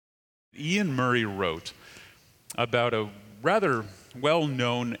Ian Murray wrote about a rather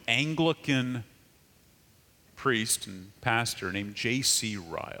well-known Anglican priest and pastor named J.C.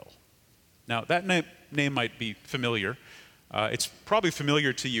 Ryle. Now, that name might be familiar. It's probably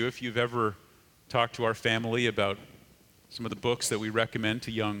familiar to you if you've ever talked to our family about some of the books that we recommend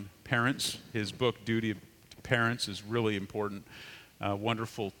to young parents. His book, Duty to Parents, is really important.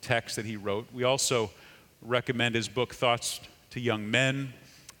 Wonderful text that he wrote. We also recommend his book, Thoughts to Young Men,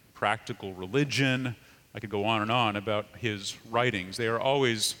 Practical Religion. I could go on about his writings. They are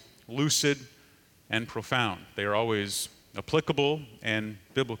always lucid and profound. They are always applicable and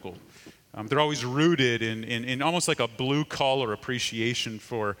biblical. They're always rooted in almost like a blue-collar appreciation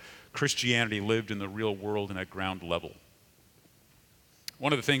for Christianity lived in the real world and at ground level.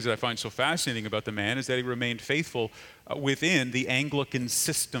 One of the things that I find so fascinating about the man is that he remained faithful within the Anglican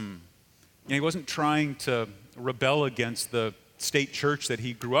system. He wasn't trying to rebel against the state church that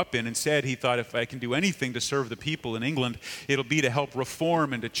he grew up in. Instead, he thought, if I can do anything to serve the people in England, it'll be to help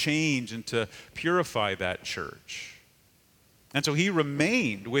reform and to change and to purify that church. And so he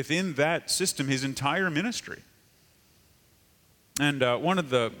remained within that system his entire ministry. And one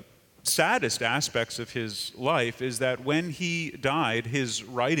of the saddest aspects of his life is that when he died, his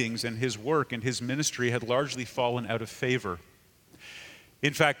writings and his work and his ministry had largely fallen out of favor.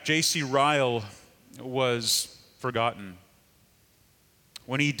 In fact, J.C. Ryle was forgotten.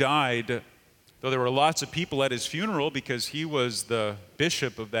 When he died, though there were lots of people at his funeral because he was the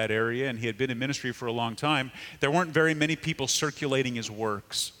bishop of that area and he had been in ministry for a long time, there weren't very many people circulating his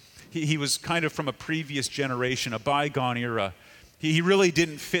works. He was kind of from a previous generation, a bygone era. He really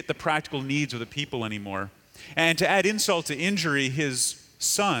didn't fit the practical needs of the people anymore. And to add insult to injury, his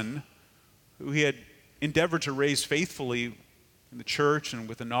son, who he had endeavored to raise faithfully in the church and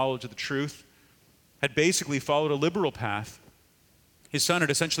with the knowledge of the truth, had basically followed a liberal path. His son had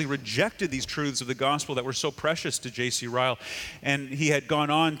essentially rejected these truths of the gospel that were so precious to J.C. Ryle. And he had gone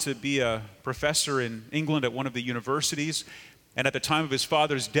on to be a professor in England at one of the universities. And at the time of his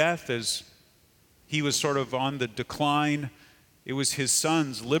father's death, as he was sort of on the decline, it was his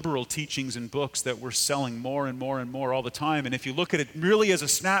son's liberal teachings and books that were selling more and more and more all the time. And if you look at it really as a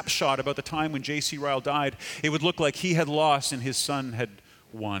snapshot about the time when J.C. Ryle died, it would look like he had lost and his son had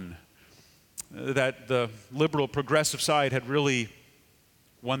won. That the liberal progressive side had really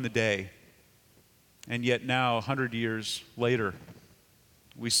won the day. And yet now, 100 years later,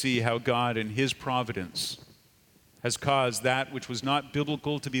 we see how God in his providence has caused that which was not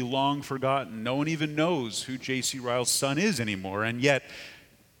biblical to be long forgotten. No one even knows who J.C. Ryle's son is anymore, and yet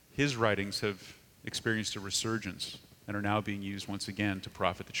his writings have experienced a resurgence and are now being used once again to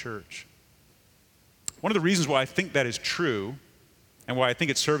profit the church. One of the reasons why I think that is true, and why I think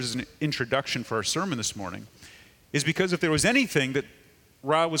it serves as an introduction for our sermon this morning, is because if there was anything that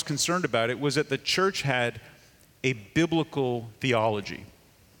Ryle was concerned about, it was that the church had a biblical theology,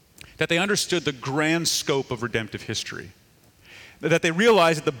 that they understood the grand scope of redemptive history, that they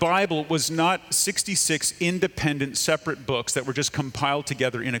realized that the Bible was not 66 independent, separate books that were just compiled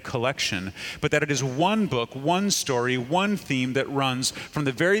together in a collection, but that it is one book, one story, one theme that runs from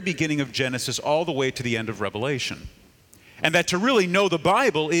the very beginning of Genesis all the way to the end of Revelation. And that to really know the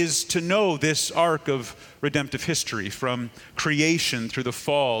Bible is to know this arc of redemptive history, from creation through the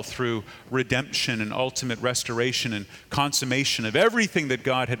fall, through redemption and ultimate restoration and consummation of everything that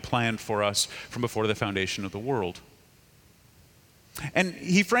God had planned for us from before the foundation of the world. And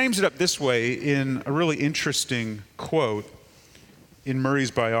he frames it up this way in a really interesting quote in Murray's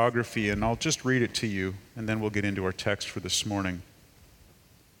biography, and I'll just read it to you, and then we'll get into our text for this morning.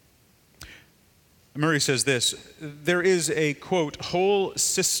 Murray says this: there is a, quote, whole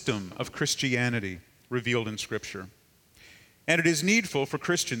system of Christianity revealed in Scripture, and it is needful for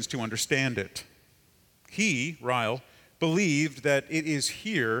Christians to understand it. He, Ryle, believed that it is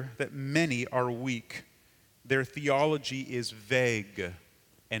here that many are weak. Their theology is vague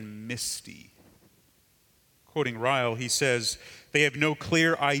and misty. Quoting Ryle, he says, they have no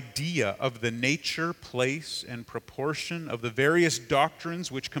clear idea of the nature, place, and proportion of the various doctrines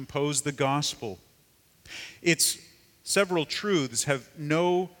which compose the gospel. Its several truths have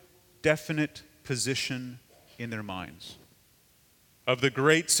no definite position in their minds. Of the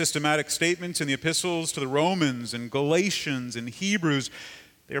great systematic statements in the epistles to the Romans and Galatians and Hebrews,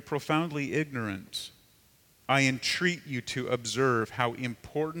 they are profoundly ignorant. I entreat you to observe how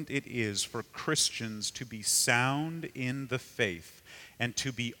important it is for Christians to be sound in the faith and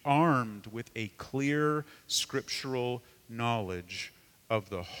to be armed with a clear scriptural knowledge of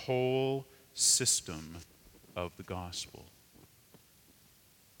the whole system of the gospel.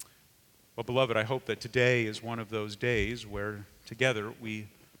 Well, beloved, I hope that today is one of those days where together we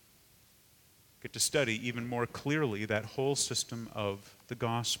get to study even more clearly that whole system of the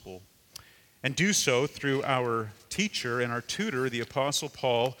gospel. And do so through our teacher and our tutor, the Apostle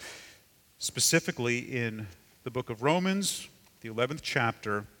Paul, specifically in the book of Romans, the 11th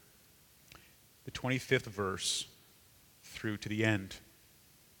chapter, the 25th verse, through to the end.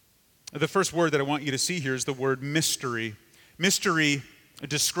 The first word that I want you to see here is the word mystery. Mystery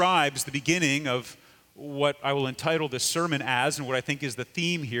describes the beginning of what I will entitle this sermon as, and what I think is the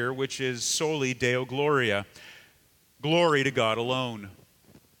theme here, which is Soli Deo Gloria, glory to God alone.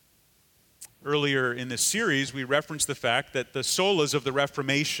 Earlier in this series, we referenced the fact that the solas of the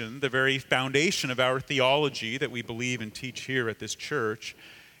Reformation, the very foundation of our theology that we believe and teach here at this church,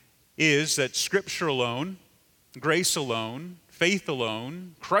 is that Scripture alone, grace alone, faith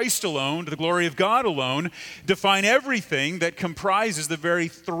alone, Christ alone, to the glory of God alone, define everything that comprises the very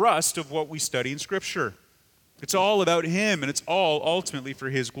thrust of what we study in Scripture. It's all about Him, and it's all ultimately for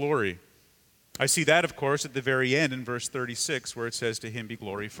His glory. I see that, of course, at the very end in verse 36, where it says, "To Him be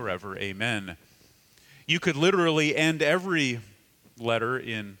glory forever, amen." You could literally end every letter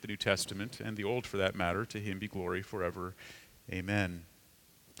in the New Testament, and the Old for that matter, "To Him be glory forever, amen."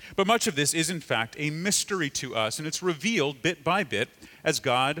 But much of this is, in fact, a mystery to us, and it's revealed bit by bit as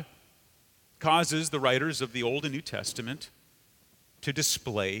God causes the writers of the Old and New Testament to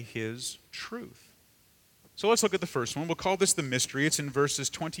display His truth. So let's look at the first one. We'll call this the mystery. It's in verses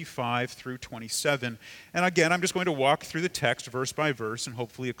 25 through 27. And again, I'm just going to walk through the text verse by verse and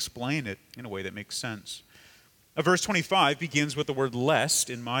hopefully explain it in a way that makes sense. Verse 25 begins with the word lest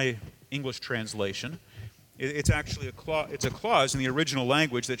in my English translation. It's actually a clause in the original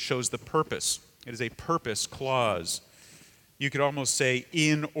language that shows the purpose. It is a purpose clause. You could almost say,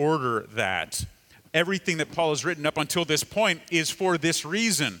 in order that. Everything that Paul has written up until this point is for this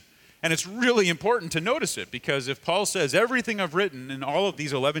reason. And it's really important to notice it, because if Paul says everything I've written in all of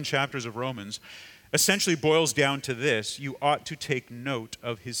these 11 chapters of Romans essentially boils down to this, you ought to take note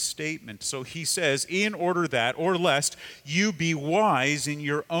of his statement. So he says, in order that, or lest, you be wise in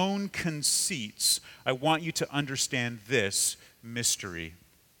your own conceits. I want you to understand this mystery.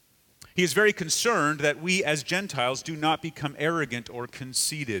 He is very concerned that we as Gentiles do not become arrogant or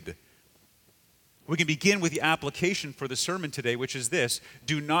conceited. We can begin with the application for the sermon today, which is this: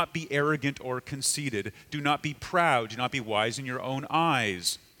 do not be arrogant or conceited. Do not be proud. Do not be wise in your own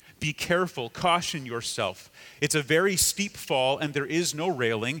eyes. Be careful. Caution yourself. It's a very steep fall, and there is no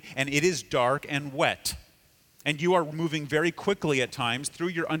railing, and it is dark and wet. And you are moving very quickly at times through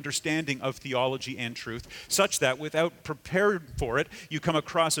your understanding of theology and truth, such that without prepared for it, you come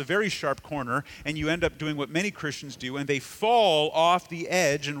across a very sharp corner, and you end up doing what many Christians do, and they fall off the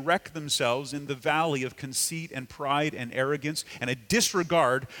edge and wreck themselves in the valley of conceit and pride and arrogance and a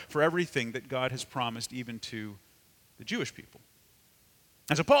disregard for everything that God has promised even to the Jewish people.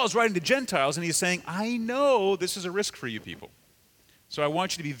 And so Paul is writing to Gentiles, and he's saying, I know this is a risk for you people. So I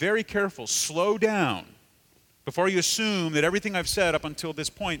want you to be very careful. Slow down. Before you assume that everything I've said up until this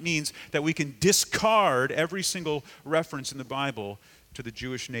point means that we can discard every single reference in the Bible to the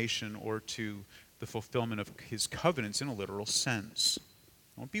Jewish nation or to the fulfillment of his covenants in a literal sense.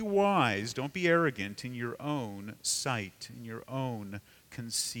 Don't be wise, don't be arrogant in your own sight, in your own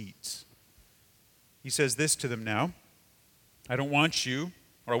conceits. He says this to them now: I want you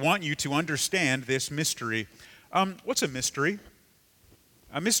to understand this mystery. What's a mystery?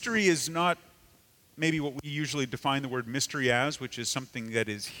 A mystery is not maybe what we usually define the word mystery as, which is something that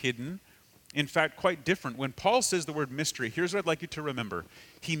is hidden. In fact, quite different. When Paul says the word mystery, here's what I'd like you to remember.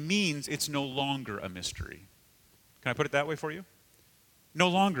 He means it's no longer a mystery. Can I put it that way for you? No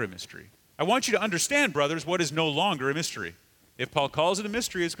longer a mystery. I want you to understand, brothers, what is no longer a mystery. If Paul calls it a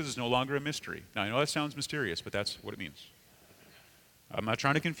mystery, it's because it's no longer a mystery. Now, I know that sounds mysterious, but that's what it means. I'm not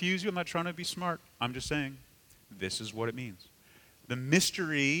trying to confuse you. I'm not trying to be smart. I'm just saying this is what it means. The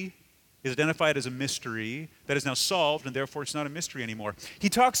mystery is identified as a mystery that is now solved, and therefore it's not a mystery anymore. He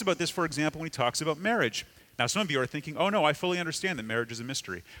talks about this, for example, when he talks about marriage. Now, some of you are thinking, oh no, I fully understand that marriage is a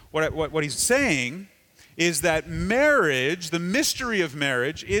mystery. What he's saying is that marriage, the mystery of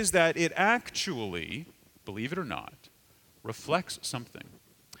marriage, is that it actually, believe it or not, reflects something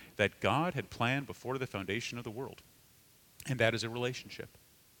that God had planned before the foundation of the world. And that is a relationship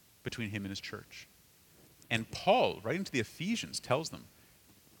between him and his church. And Paul, writing to the Ephesians, tells them,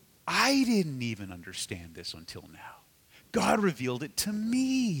 I didn't even understand this until now. God revealed it to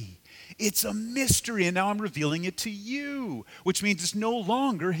me. It's a mystery, and now I'm revealing it to you, which means it's no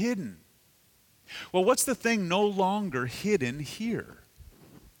longer hidden. Well, what's the thing no longer hidden here?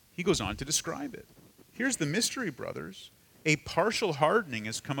 He goes on to describe it. Here's the mystery, brothers. A partial hardening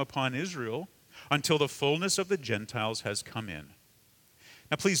has come upon Israel until the fullness of the Gentiles has come in.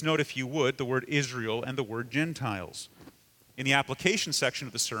 Now, please note, if you would, the word Israel and the word Gentiles. In the application section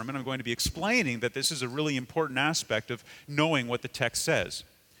of the sermon, I'm going to be explaining that this is a really important aspect of knowing what the text says.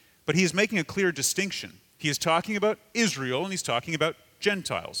 But he is making a clear distinction. He is talking about Israel, and he's talking about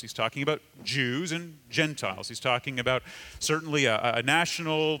Gentiles. He's talking about Jews and Gentiles. He's talking about certainly a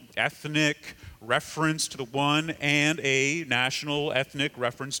national, ethnic reference to the one and a national, ethnic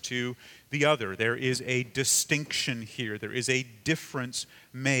reference to the other. There is a distinction here. There is a difference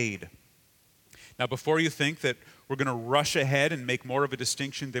made. Now, before you think that we're going to rush ahead and make more of a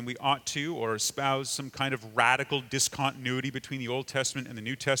distinction than we ought to, or espouse some kind of radical discontinuity between the Old Testament and the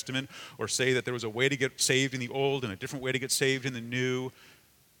New Testament, or say that there was a way to get saved in the Old and a different way to get saved in the New,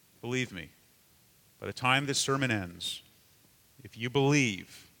 believe me, by the time this sermon ends, if you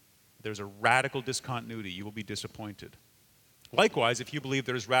believe there's a radical discontinuity, you will be disappointed. Likewise, if you believe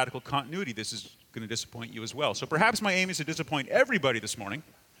there's radical continuity, this is going to disappoint you as well. So perhaps my aim is to disappoint everybody this morning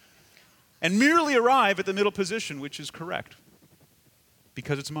and merely arrive at the middle position, which is correct,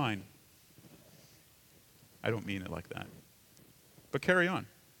 because it's mine. I don't mean it like that. But carry on.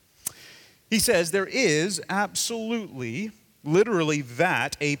 He says there is absolutely, literally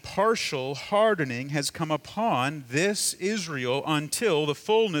that, a partial hardening has come upon this Israel until the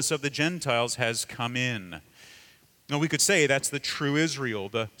fullness of the Gentiles has come in. Now, we could say that's the true Israel,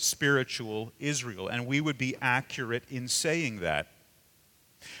 the spiritual Israel, and we would be accurate in saying that.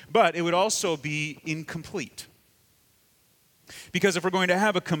 But it would also be incomplete. Because if we're going to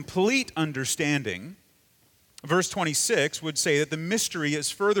have a complete understanding, verse 26 would say that the mystery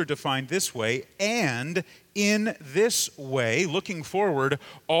is further defined this way, and in this way, looking forward,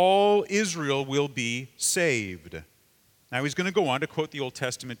 all Israel will be saved. Now, he's going to go on to quote the Old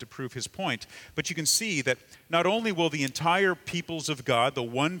Testament to prove his point, but you can see that not only will the entire peoples of God, the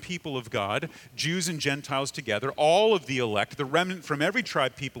one people of God, Jews and Gentiles together, all of the elect, the remnant from every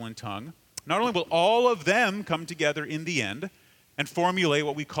tribe, people, and tongue, not only will all of them come together in the end and formulate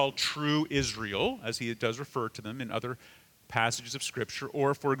what we call true Israel, as he does refer to them in other passages of Scripture,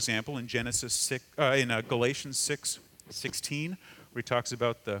 or, for example, in Galatians 6:16, where he talks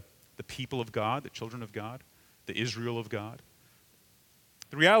about the people of God, the children of God, the Israel of God.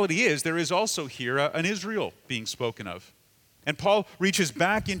 The reality is there is also here an Israel being spoken of. And Paul reaches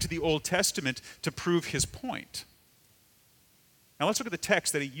back into the Old Testament to prove his point. Now let's look at the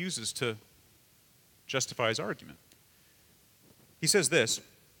text that he uses to justify his argument. He says this,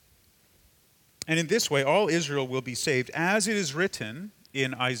 and in this way all Israel will be saved, as it is written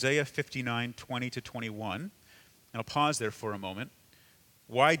in Isaiah 59:20-21. And I'll pause there for a moment.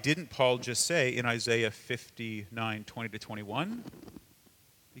 Why didn't Paul just say in Isaiah 59:20-21?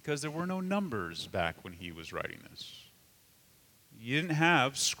 Because there were no numbers back when he was writing this. You didn't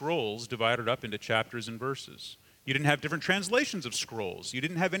have scrolls divided up into chapters and verses. You didn't have different translations of scrolls. You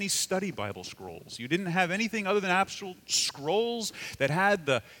didn't have any study Bible scrolls. You didn't have anything other than actual scrolls that had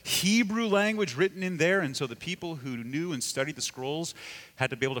the Hebrew language written in there, and so the people who knew and studied the scrolls had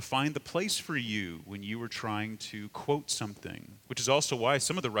to be able to find the place for you when you were trying to quote something, which is also why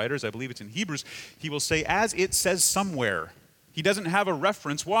some of the writers, I believe it's in Hebrews, he will say, as it says somewhere. He doesn't have a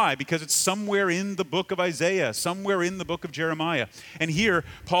reference. Why? Because it's somewhere in the book of Isaiah, somewhere in the book of Jeremiah. And here,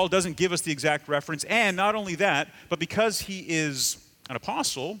 Paul doesn't give us the exact reference. And not only that, but because he is an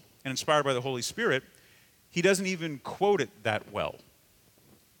apostle and inspired by the Holy Spirit, he doesn't even quote it that well.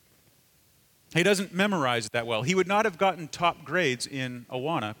 He doesn't memorize it that well. He would not have gotten top grades in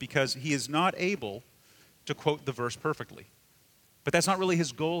Awana because he is not able to quote the verse perfectly. But that's not really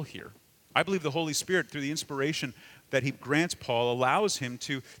his goal here. I believe the Holy Spirit, through the inspiration that he grants Paul, allows him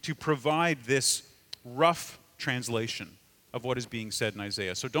to provide this rough translation of what is being said in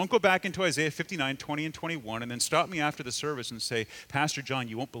Isaiah. So don't go back into Isaiah 59:20 and 21 and then stop me after the service and say, Pastor John,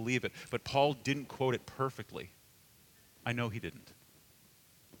 you won't believe it, but Paul didn't quote it perfectly. I know he didn't.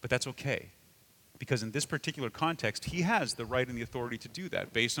 But that's okay, because in this particular context, he has the right and the authority to do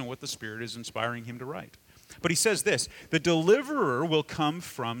that based on what the Spirit is inspiring him to write. But he says this, the deliverer will come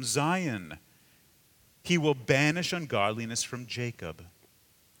from Zion. He will banish ungodliness from Jacob.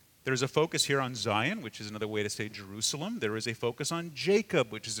 There's a focus here on Zion, which is another way to say Jerusalem. There is a focus on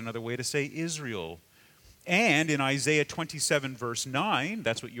Jacob, which is another way to say Israel. And in Isaiah 27, verse 9,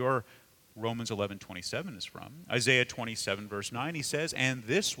 that's what your Romans 11:27 is from. Isaiah 27, verse 9, he says, and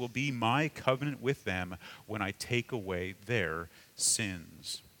this will be my covenant with them when I take away their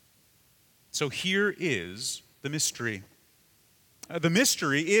sins. So here is the mystery. The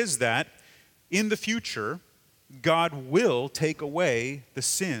mystery is that in the future, God will take away the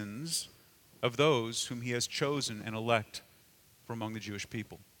sins of those whom he has chosen and elect from among the Jewish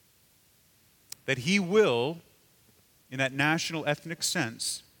people. That he will in that national ethnic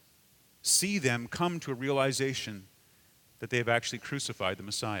sense, see them come to a realization that they have actually crucified the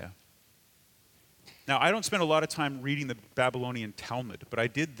Messiah. Now, I don't spend a lot of time reading the Babylonian Talmud, but I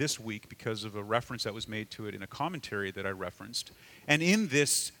did this week because of a reference that was made to it in a commentary that I referenced. And in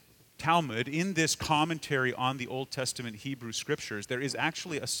this Talmud, in this commentary on the Old Testament Hebrew scriptures, there is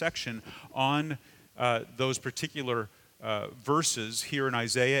actually a section on those particular verses here in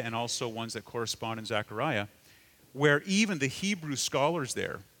Isaiah and also ones that correspond in Zechariah, where even the Hebrew scholars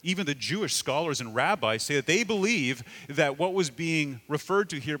there, even the Jewish scholars and rabbis say that they believe that what was being referred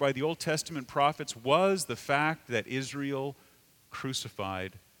to here by the Old Testament prophets was the fact that Israel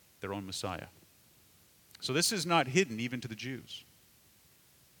crucified their own Messiah. So this is not hidden even to the Jews.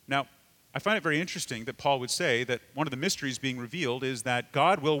 Now, I find it very interesting that Paul would say that one of the mysteries being revealed is that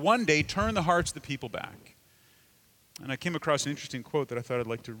God will one day turn the hearts of the people back. And I came across an interesting quote that I thought I'd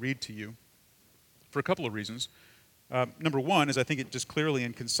like to read to you for a couple of reasons. Number one is I think it just clearly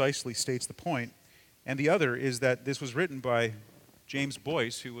and concisely states the point. And the other is that this was written by James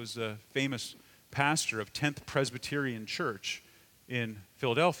Boyce, who was a famous pastor of 10th Presbyterian Church in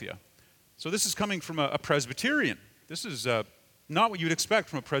Philadelphia. So this is coming from a Presbyterian. This is not what you would expect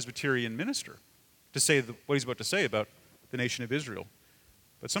from a Presbyterian minister to say what he's about to say about the nation of Israel.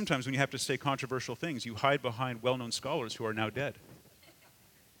 But sometimes when you have to say controversial things, you hide behind well-known scholars who are now dead.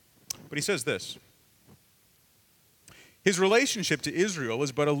 But he says this: his relationship to Israel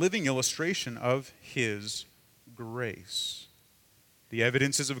is but a living illustration of his grace. The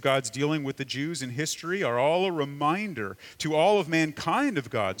evidences of God's dealing with the Jews in history are all a reminder to all of mankind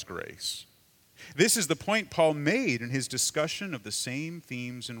of God's grace. This is the point Paul made in his discussion of the same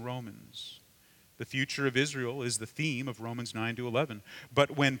themes in Romans. The future of Israel is the theme of Romans 9 to 11.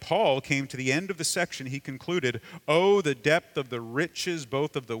 But when Paul came to the end of the section, he concluded, "Oh, the depth of the riches,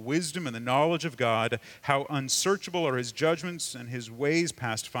 both of the wisdom and the knowledge of God, how unsearchable are his judgments and his ways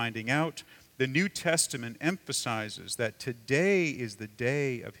past finding out." The New Testament emphasizes that today is the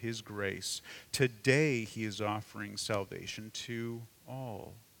day of his grace. Today he is offering salvation to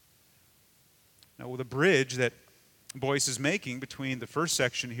all. Now, with a bridge that Boyce is making between the first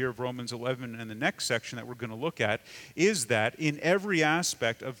section here of Romans 11 and the next section that we're going to look at is that in every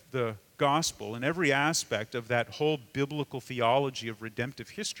aspect of the gospel, in every aspect of that whole biblical theology of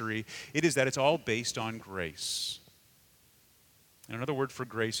redemptive history, it is that it's all based on grace. And another word for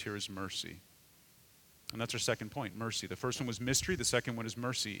grace here is mercy. And that's our second point, mercy. The first one was mystery, the second one is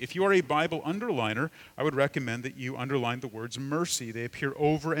mercy. If you are a Bible underliner, I would recommend that you underline the words mercy. They appear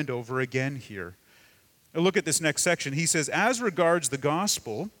over and over again here. Look at this next section. He says, as regards the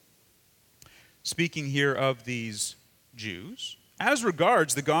gospel, speaking here of these Jews, as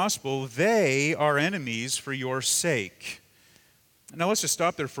regards the gospel, they are enemies for your sake. Now let's just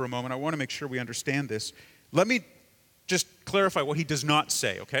stop there for a moment. I want to make sure we understand this. Let me just clarify what he does not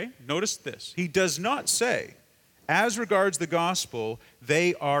say, okay? Notice this. He does not say, as regards the gospel,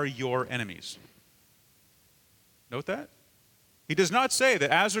 they are your enemies. Note that? He does not say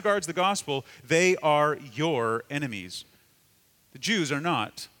that as regards the gospel, they are your enemies. The Jews are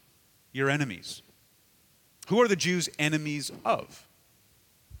not your enemies. Who are the Jews enemies of?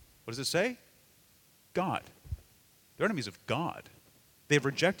 What does it say? God. They're enemies of God. They have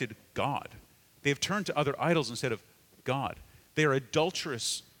rejected God. They have turned to other idols instead of God. They are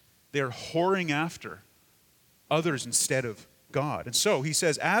adulterous. They are whoring after others instead of God. And so he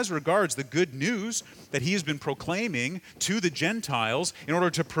says, as regards the good news that he has been proclaiming to the Gentiles in order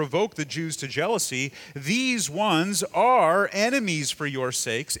to provoke the Jews to jealousy, these ones are enemies for your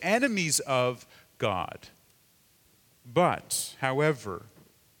sakes, enemies of God. But, however,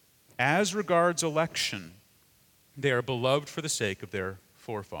 as regards election, they are beloved for the sake of their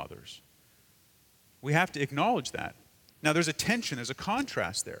forefathers. We have to acknowledge that. Now, there's a tension, there's a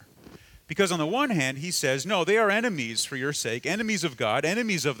contrast there. Because on the one hand, he says, no, they are enemies for your sake, enemies of God,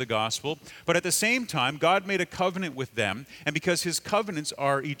 enemies of the gospel. But at the same time, God made a covenant with them. And because his covenants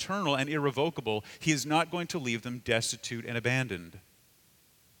are eternal and irrevocable, he is not going to leave them destitute and abandoned.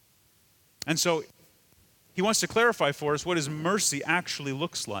 And so he wants to clarify for us what his mercy actually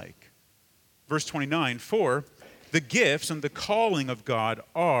looks like. Verse 29, for the gifts and the calling of God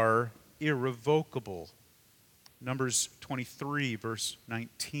are irrevocable. Numbers 23, verse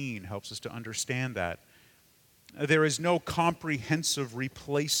 19 helps us to understand that. There is no comprehensive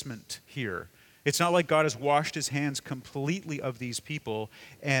replacement here. It's not like God has washed his hands completely of these people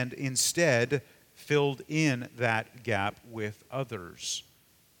and instead filled in that gap with others.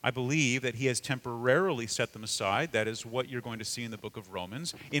 I believe that he has temporarily set them aside. That is what you're going to see in the book of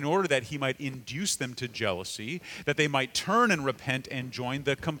Romans, in order that he might induce them to jealousy, that they might turn and repent and join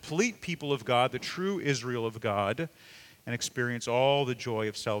the complete people of God, the true Israel of God. and experience all the joy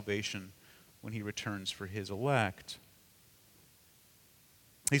of salvation when he returns for his elect.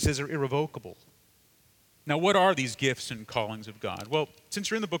 He says they're irrevocable. Now, what are these gifts and callings of God? Well, since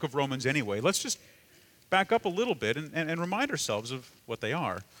you're in the book of Romans anyway, let's just back up a little bit and remind ourselves of what they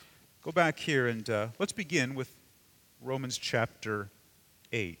are. Go back here and let's begin with Romans chapter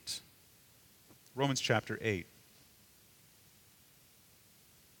 8. Romans chapter 8.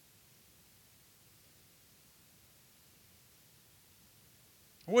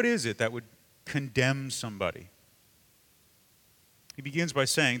 What is it that would condemn somebody? He begins by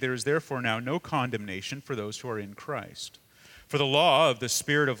saying, "There is therefore now no condemnation for those who are in Christ. For the law of the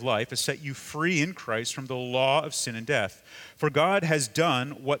Spirit of life has set you free in Christ from the law of sin and death. For God has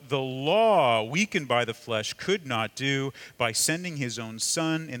done what the law, weakened by the flesh, could not do. By sending his own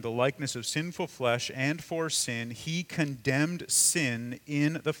Son in the likeness of sinful flesh, and for sin, he condemned sin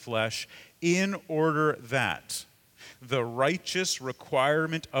in the flesh, in order that the righteous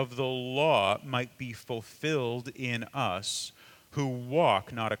requirement of the law might be fulfilled in us, who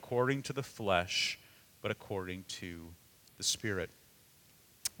walk not according to the flesh, but according to the Spirit."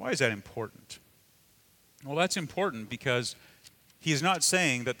 Why is that important? Well, that's important because he is not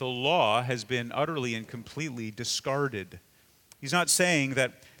saying that the law has been utterly and completely discarded. He's not saying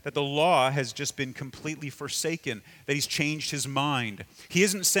that the law has just been completely forsaken, that he's changed his mind. He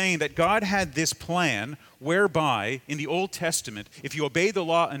isn't saying that God had this plan whereby, in the Old Testament, if you obey the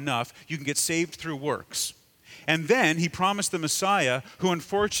law enough, you can get saved through works. And then he promised the Messiah, who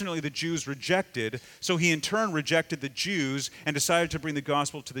unfortunately the Jews rejected, so he in turn rejected the Jews and decided to bring the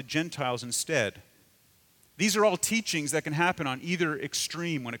gospel to the Gentiles instead. These are all teachings that can happen on either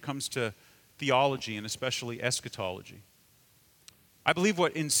extreme when it comes to theology and especially eschatology. I believe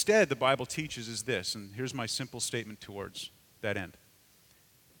what instead the Bible teaches is this, and here's my simple statement towards that end.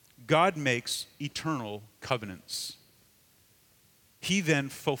 God makes eternal covenants. He then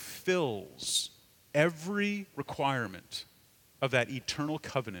fulfills every requirement of that eternal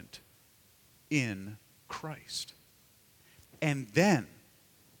covenant in Christ. And then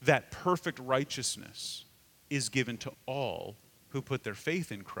that perfect righteousness is given to all who put their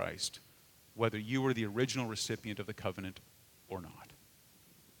faith in Christ, whether you were the original recipient of the covenant or not.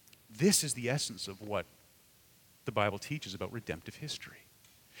 This is the essence of what the Bible teaches about redemptive history.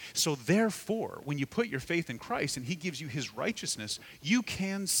 So therefore, when you put your faith in Christ and he gives you his righteousness, you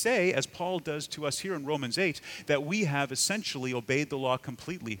can say, as Paul does to us here in Romans 8, that we have essentially obeyed the law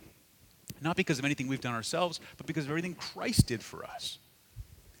completely, not because of anything we've done ourselves, but because of everything Christ did for us.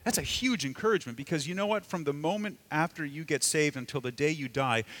 That's a huge encouragement because you know what? From the moment after you get saved until the day you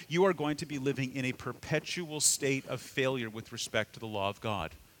die, you are going to be living in a perpetual state of failure with respect to the law of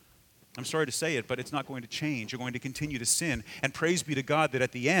God. I'm sorry to say it, but it's not going to change. You're going to continue to sin. And praise be to God that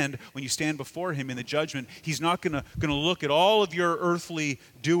at the end, when you stand before him in the judgment, he's not going to look at all of your earthly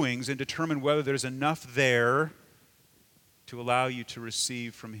doings and determine whether there's enough there to allow you to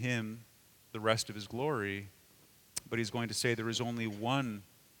receive from him the rest of his glory. But he's going to say there is only one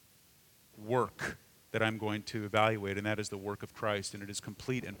work that I'm going to evaluate, and that is the work of Christ, and it is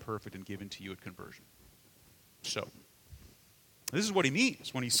complete and perfect and given to you at conversion. So, this is what he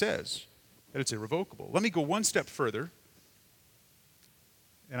means when he says that it's irrevocable. Let me go one step further,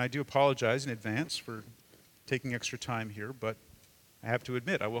 and I do apologize in advance for taking extra time here, but I have to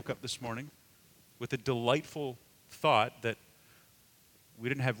admit, I woke up this morning with a delightful thought that we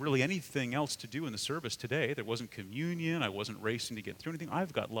didn't have really anything else to do in the service today. There wasn't communion. I wasn't racing to get through anything.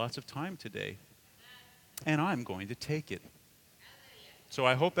 I've got lots of time today, and I'm going to take it. So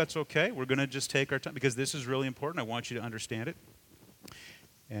I hope that's okay. We're going to just take our time because this is really important. I want you to understand it.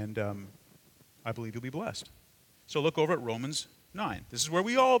 And I believe you'll be blessed. So look over at Romans 9. This is where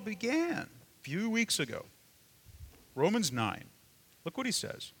we all began a few weeks ago. Romans 9. Look what he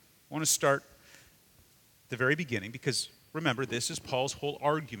says. I want to start at the very beginning because, remember, this is Paul's whole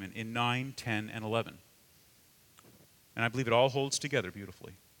argument in 9, 10, and 11. And I believe it all holds together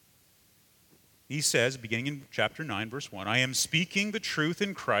beautifully. He says, beginning in chapter 9, verse 1, "I am speaking the truth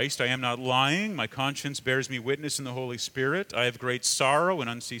in Christ. I am not lying. My conscience bears me witness in the Holy Spirit. I have great sorrow and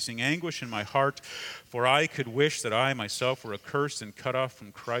unceasing anguish in my heart, for I could wish that I myself were accursed and cut off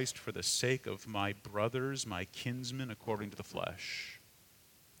from Christ for the sake of my brothers, my kinsmen, according to the flesh."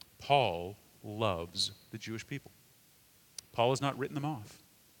 Paul loves the Jewish people. Paul has not written them off.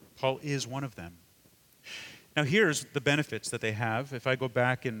 Paul is one of them. Now here's the benefits that they have. If I go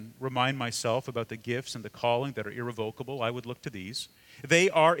back and remind myself about the gifts and the calling that are irrevocable, I would look to these. They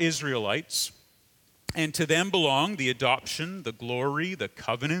are Israelites, and to them belong the adoption, the glory, the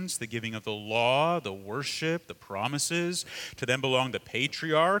covenants, the giving of the law, the worship, the promises. To them belong the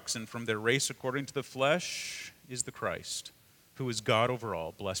patriarchs, and from their race according to the flesh, is the Christ, who is God over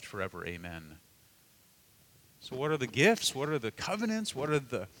all, blessed forever. Amen. So what are the gifts? What are the covenants? What are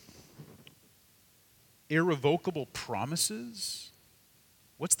the irrevocable promises?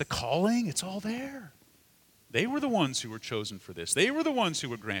 What's the calling? It's all there. They were the ones who were chosen for this. They were the ones who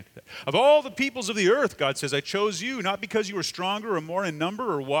were granted it. Of all the peoples of the earth, God says, I chose you, not because you were stronger or more in number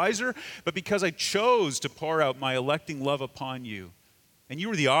or wiser, but because I chose to pour out my electing love upon you. And you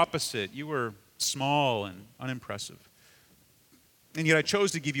were the opposite. You were small and unimpressive. And yet I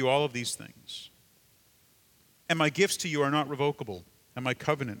chose to give you all of these things. And my gifts to you are not revocable, and my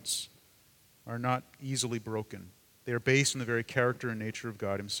covenants are not easily broken. They are based on the very character and nature of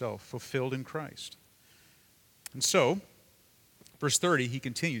God himself, fulfilled in Christ. And so, verse 30, he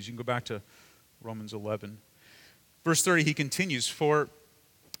continues. You can go back to Romans 11. Verse 30, he continues, for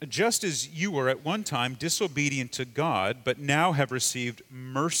just as you were at one time disobedient to God, but now have received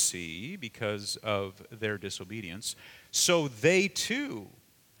mercy because of their disobedience, so they too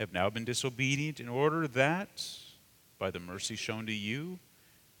have now been disobedient in order that, by the mercy shown to you,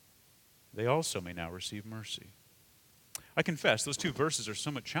 they also may now receive mercy. I confess, those two verses are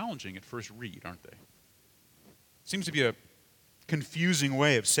somewhat challenging at first read, aren't they? Seems to be a confusing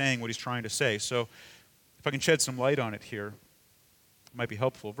way of saying what he's trying to say. So if I can shed some light on it here, it might be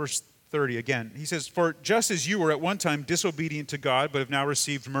helpful. Verse 30 again, he says, for just as you were at one time disobedient to God, but have now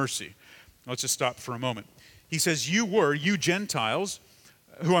received mercy. Let's just stop for a moment. He says, you Gentiles,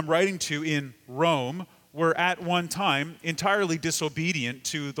 who I'm writing to in Rome, were at one time entirely disobedient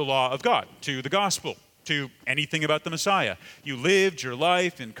to the law of God, to the gospel, to anything about the Messiah. You lived your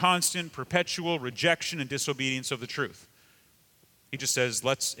life in constant, perpetual rejection and disobedience of the truth. He just says,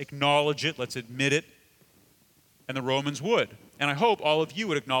 let's acknowledge it, let's admit it, and the Romans would. And I hope all of you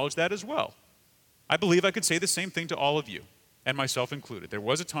would acknowledge that as well. I believe I could say the same thing to all of you, and myself included. There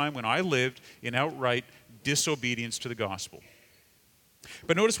was a time when I lived in outright disobedience to the gospel.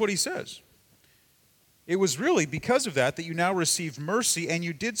 But notice what he says. It was really because of that you now received mercy, and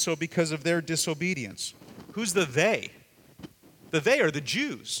you did so because of their disobedience. Who's the they? The they are the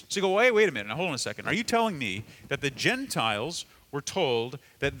Jews. So you go, wait a minute, now hold on a second. Are you telling me that the Gentiles were told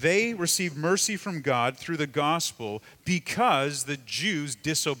that they received mercy from God through the gospel because the Jews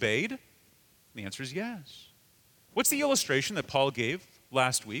disobeyed? The answer is yes. What's the illustration that Paul gave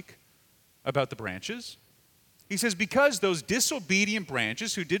last week about the branches? He says, because those disobedient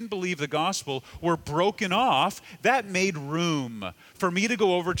branches who didn't believe the gospel were broken off, that made room for me to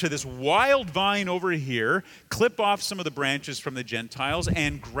go over to this wild vine over here, clip off some of the branches from the Gentiles,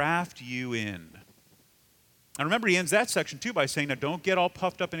 and graft you in. And remember, he ends that section too by saying, now don't get all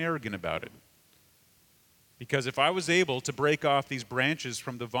puffed up and arrogant about it. Because if I was able to break off these branches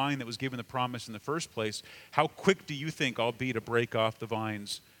from the vine that was given the promise in the first place, how quick do you think I'll be to break off the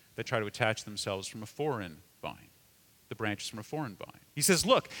vines that try to attach themselves from a foreign vine, the branches from a foreign vine? He says,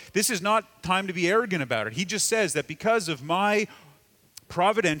 look, this is not time to be arrogant about it. He just says that because of my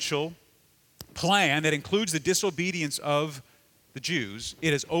providential plan that includes the disobedience of the Jews,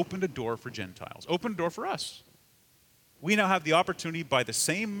 it has opened a door for Gentiles, opened a door for us. We now have the opportunity, by the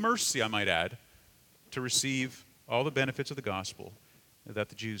same mercy, I might add, to receive all the benefits of the gospel that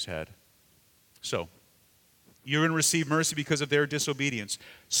the Jews had. So, you're going to receive mercy because of their disobedience.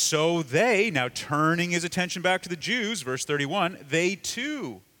 So they, now turning his attention back to the Jews, verse 31, they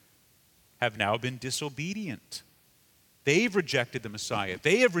too have now been disobedient. They've rejected the Messiah.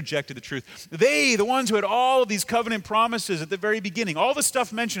 They have rejected the truth. They, the ones who had all of these covenant promises at the very beginning, all the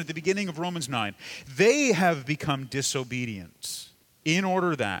stuff mentioned at the beginning of Romans 9, they have become disobedient in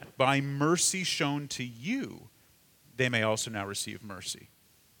order that by mercy shown to you, they may also now receive mercy.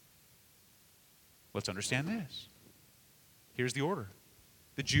 Let's understand this. Here's the order.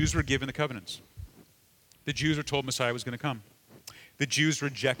 The Jews were given the covenants. The Jews were told Messiah was going to come. The Jews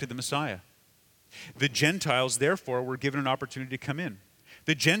rejected the Messiah. The Gentiles, therefore, were given an opportunity to come in.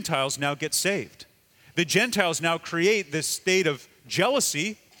 The Gentiles now get saved. The Gentiles now create this state of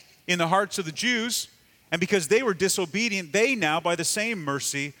jealousy in the hearts of the Jews, and because they were disobedient, they now, by the same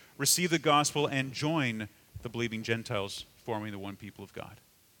mercy, receive the gospel and join the believing Gentiles, forming the one people of God.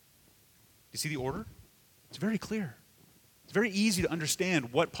 You see the order? It's very clear. It's very easy to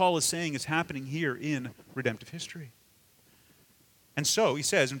understand what Paul is saying is happening here in redemptive history. And so, he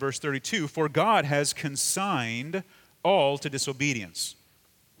says in verse 32, for God has consigned all to disobedience.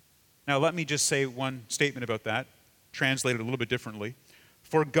 Now, let me just say one statement about that, translated a little bit differently.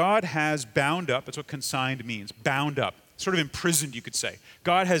 For God has bound up, that's what consigned means, bound up, sort of imprisoned, you could say.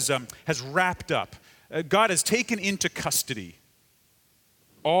 God has wrapped up. God has taken into custody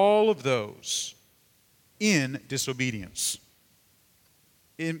all of those in disobedience.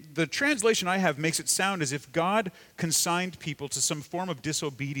 in the translation I have makes it sound as if God consigned people to some form of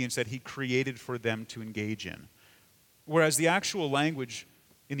disobedience that he created for them to engage in. Whereas the actual language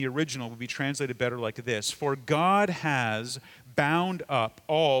in the original would be translated better like this: for God has bound up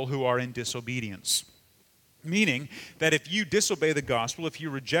all who are in disobedience. Meaning that if you disobey the gospel, if you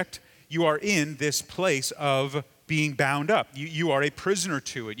reject, you are in this place of being bound up. You are a prisoner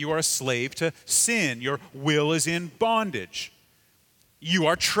to it. You are a slave to sin. Your will is in bondage. You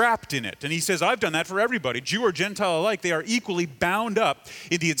are trapped in it. And he says, I've done that for everybody, Jew or Gentile alike. They are equally bound up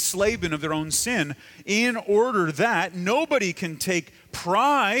in the enslavement of their own sin, in order that nobody can take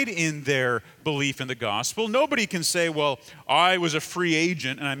pride in their belief in the gospel. Nobody can say, well, I was a free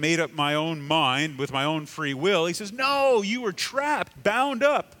agent and I made up my own mind with my own free will. He says, no, you were trapped, bound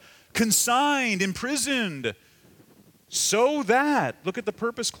up, consigned, imprisoned. So that, look at the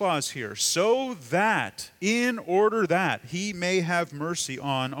purpose clause here, so that, in order that he may have mercy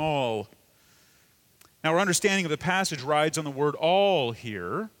on all. Now, our understanding of the passage rides on the word all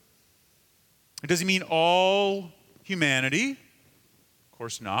here. Does he mean all humanity? Of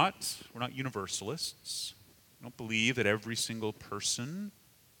course not. We're not universalists. We don't believe that every single person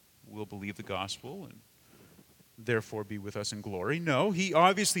will believe the gospel and therefore be with us in glory. No, he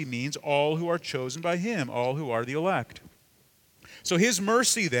obviously means all who are chosen by him, all who are the elect. So his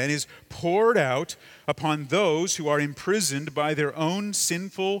mercy then is poured out upon those who are imprisoned by their own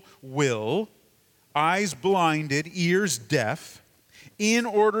sinful will, eyes blinded, ears deaf, in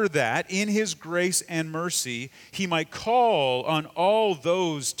order that in his grace and mercy he might call on all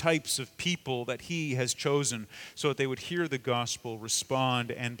those types of people that he has chosen so that they would hear the gospel,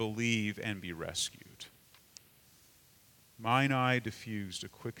 respond, and believe, and be rescued. Mine eye diffused a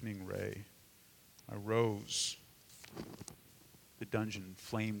quickening ray. I rose. The dungeon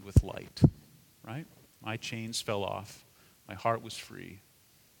flamed with light, right? My chains fell off. My heart was free.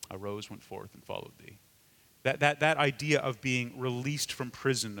 I rose, went forth, and followed thee. That idea of being released from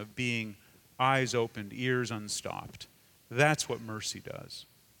prison, of being eyes opened, ears unstopped, that's what mercy does.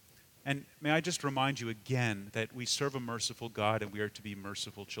 And may I just remind you again that we serve a merciful God and we are to be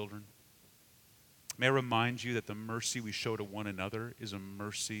merciful children. May I remind you that the mercy we show to one another is a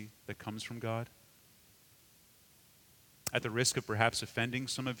mercy that comes from God. At the risk of perhaps offending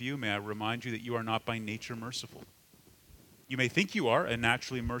some of you, may I remind you that you are not by nature merciful. You may think you are a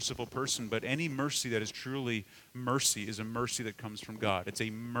naturally merciful person, but any mercy that is truly mercy is a mercy that comes from God. It's a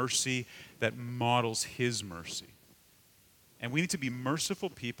mercy that models his mercy. And we need to be merciful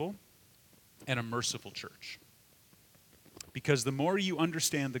people and a merciful church. Because the more you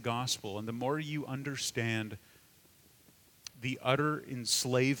understand the gospel and the more you understand the utter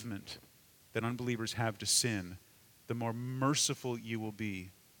enslavement that unbelievers have to sin, the more merciful you will be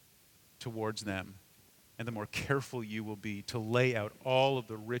towards them, and the more careful you will be to lay out all of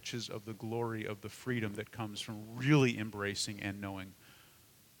the riches of the glory of the freedom that comes from really embracing and knowing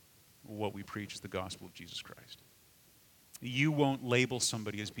what we preach is the gospel of Jesus Christ. You won't label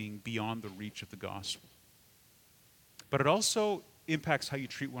somebody as being beyond the reach of the gospel. But it also impacts how you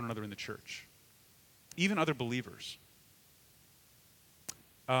treat one another in the church, even other believers.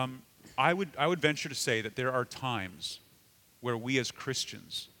 I would venture to say that there are times where we as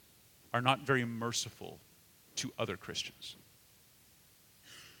Christians are not very merciful to other Christians,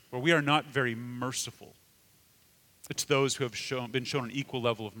 where we are not very merciful to those who have been shown an equal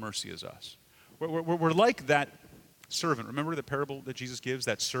level of mercy as us. We're like that servant. Remember the parable that Jesus gives,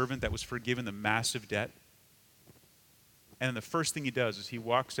 that servant that was forgiven the massive debt? And then the first thing he does is he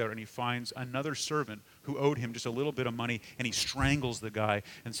walks out and he finds another servant who owed him just a little bit of money, and he strangles the guy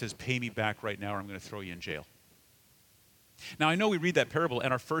and says, pay me back right now or I'm going to throw you in jail. Now, I know we read that parable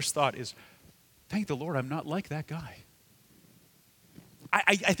and our first thought is, thank the Lord I'm not like that guy.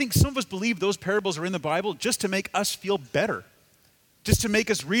 I think some of us believe those parables are in the Bible just to make us feel better, just to make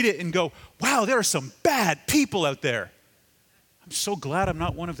us read it and go, wow, there are some bad people out there. I'm so glad I'm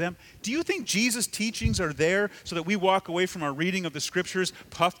not one of them. Do you think Jesus' teachings are there so that we walk away from our reading of the scriptures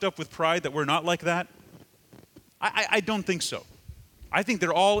puffed up with pride that we're not like that? I don't think so. I think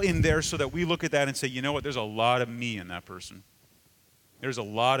they're all in there so that we look at that and say, you know what, there's a lot of me in that person. There's a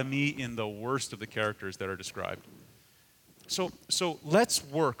lot of me in the worst of the characters that are described. So let's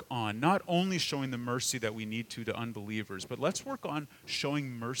work on not only showing the mercy that we need to unbelievers, but let's work on showing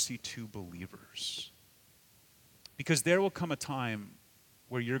mercy to believers. Because there will come a time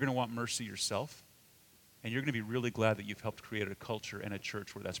where you're going to want mercy yourself, and you're going to be really glad that you've helped create a culture and a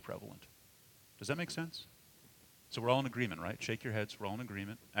church where that's prevalent. Does that make sense? So we're all in agreement, right? Shake your heads. We're all in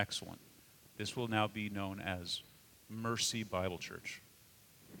agreement. Excellent. This will now be known as Mercy Bible Church.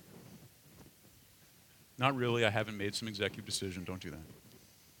 Not really. I haven't made some executive decision. Don't do that.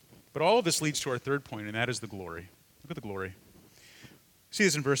 But all of this leads to our third point, and that is the glory. Look at the glory. See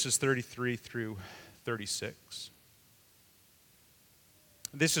this in verses 33 through 36.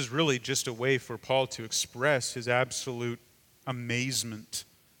 This is really just a way for Paul to express his absolute amazement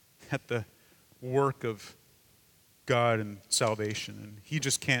at the work of God and salvation. And he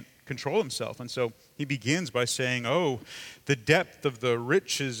just can't control himself. And so he begins by saying, oh, the depth of the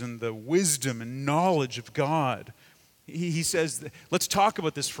riches and the wisdom and knowledge of God. He says, let's talk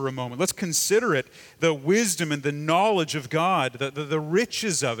about this for a moment. Let's consider it, the wisdom and the knowledge of God, the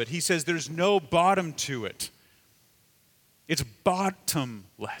riches of it. He says there's no bottom to it. It's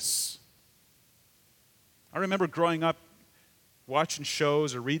bottomless. I remember growing up watching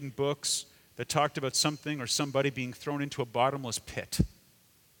shows or reading books that talked about something or somebody being thrown into a bottomless pit.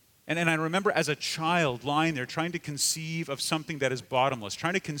 And I remember as a child lying there trying to conceive of something that is bottomless,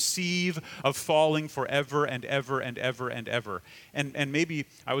 trying to conceive of falling forever and ever and ever and ever. And maybe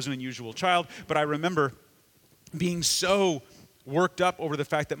I was an unusual child, but I remember being so worked up over the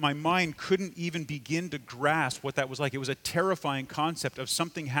fact that my mind couldn't even begin to grasp what that was like. It was a terrifying concept of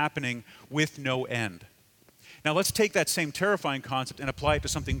something happening with no end. Now let's take that same terrifying concept and apply it to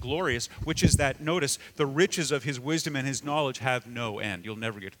something glorious, which is that, notice, the riches of his wisdom and his knowledge have no end. You'll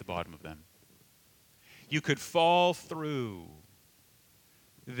never get to the bottom of them. You could fall through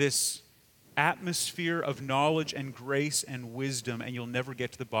this atmosphere of knowledge and grace and wisdom, and you'll never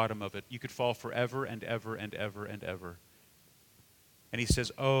get to the bottom of it. You could fall forever and ever and ever and ever. And he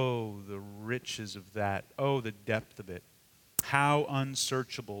says, oh, the riches of that. Oh, the depth of it. How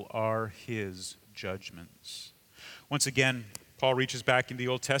unsearchable are his judgments. Once again, Paul reaches back into the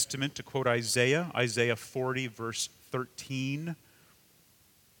Old Testament to quote Isaiah 40, verse 13.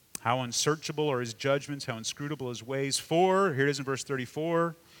 How unsearchable are his judgments, how inscrutable his ways. For, here it is in verse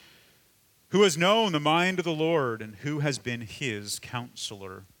 34, who has known the mind of the Lord, and who has been his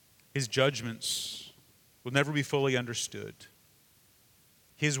counselor? His judgments will never be fully understood.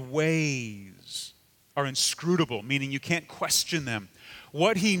 His ways are inscrutable, meaning you can't question them.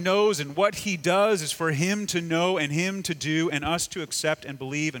 What he knows and what he does is for him to know and him to do and us to accept and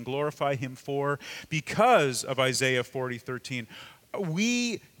believe and glorify him for, because of Isaiah 40:13.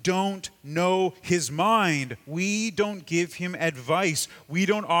 We don't know his mind. We don't give him advice. We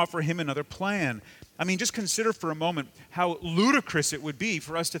don't offer him another plan. I mean, just consider for a moment how ludicrous it would be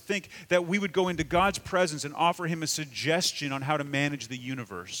for us to think that we would go into God's presence and offer him a suggestion on how to manage the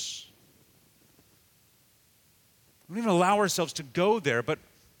universe. We don't even allow ourselves to go there, but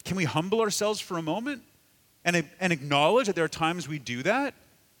can we humble ourselves for a moment and acknowledge that there are times we do that?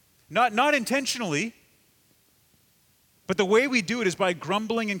 Not intentionally, but the way we do it is by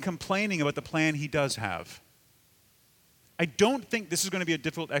grumbling and complaining about the plan he does have. I don't think this is going to be a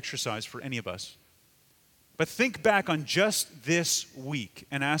difficult exercise for any of us. But think back on just this week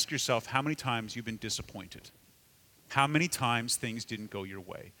and ask yourself how many times you've been disappointed. How many times things didn't go your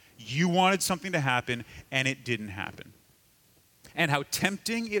way. You wanted something to happen and it didn't happen. And how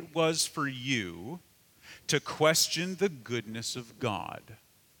tempting it was for you to question the goodness of God.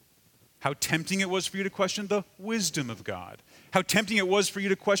 How tempting it was for you to question the wisdom of God. How tempting it was for you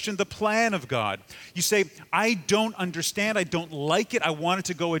to question the plan of God. You say, I don't understand, I don't like it, I want it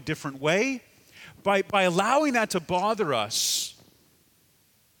to go a different way. By allowing that to bother us,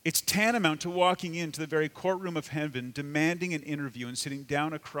 it's tantamount to walking into the very courtroom of heaven, demanding an interview and sitting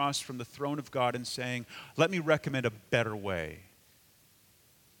down across from the throne of God and saying, let me recommend a better way.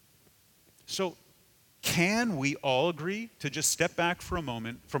 So, can we all agree to just step back for a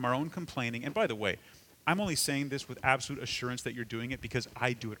moment from our own complaining? And by the way, I'm only saying this with absolute assurance that you're doing it because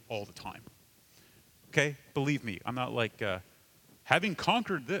I do it all the time. Okay? Believe me, I'm not like, having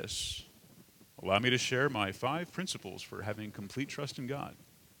conquered this, allow me to share my 5 principles for having complete trust in God.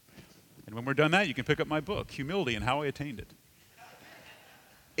 And when we're done that, you can pick up my book, Humility and How I Attained It.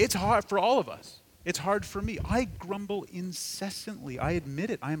 It's hard for all of us. It's hard for me. I grumble incessantly. I admit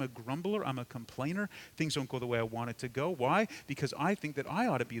it. I am a grumbler. I'm a complainer. Things don't go the way I want it to go. Why? Because I think that I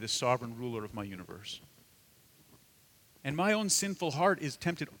ought to be the sovereign ruler of my universe. And my own sinful heart is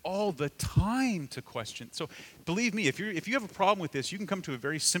tempted all the time to question. So believe me, if you have a problem with this, you can come to a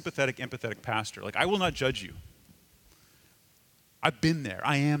very sympathetic, empathetic pastor. Like, I will not judge you. I've been there.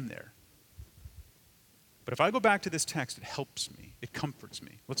 I am there. But if I go back to this text, it helps me. It comforts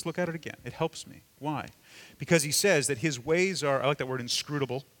me. Let's look at it again. It helps me. Why? Because he says that his ways are, I like that word,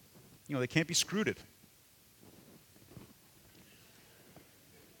 inscrutable. You know, they can't be scruted.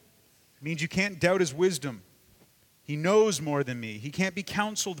 It means you can't doubt his wisdom. He knows more than me. He can't be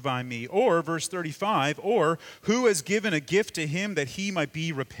counseled by me. Or, verse 35, or who has given a gift to him that he might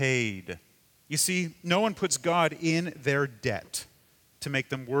be repaid? You see, no one puts God in their debt. to make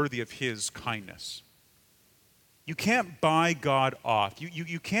them worthy of his kindness. You can't buy God off.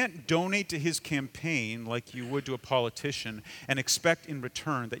 You can't donate to his campaign like you would to a politician and expect in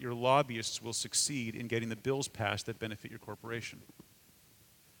return that your lobbyists will succeed in getting the bills passed that benefit your corporation.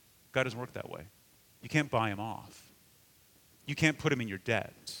 God doesn't work that way. You can't buy him off. You can't put him in your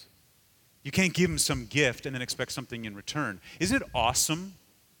debt. You can't give him some gift and then expect something in return. Isn't it awesome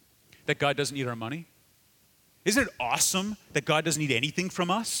that God doesn't need our money? Isn't it awesome that God doesn't need anything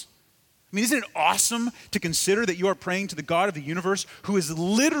from us? I mean, isn't it awesome to consider that you are praying to the God of the universe who is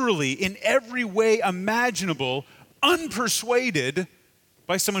literally, in every way imaginable, unpersuaded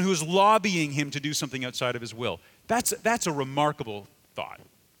by someone who is lobbying him to do something outside of his will? That's a remarkable thought.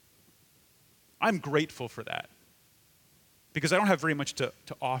 I'm grateful for that because I don't have very much to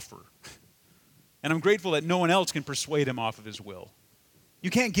offer. And I'm grateful that no one else can persuade him off of his will. You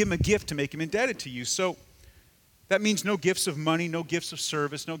can't give him a gift to make him indebted to you. So that means no gifts of money, no gifts of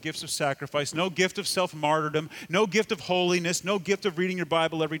service, no gifts of sacrifice, no gift of self-martyrdom, no gift of holiness, no gift of reading your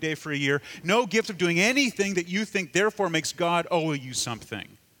Bible every day for a year, no gift of doing anything that you think therefore makes God owe you something.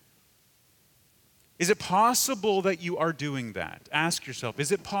 Is it possible that you are doing that? Ask yourself,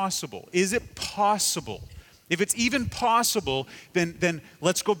 is it possible? Is it possible? If it's even possible, then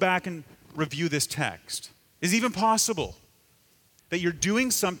let's go back and review this text. Is it even possible that you're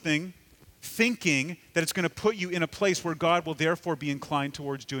doing something thinking that it's going to put you in a place where God will therefore be inclined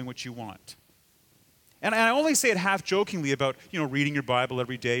towards doing what you want? And I only say it half jokingly about, reading your Bible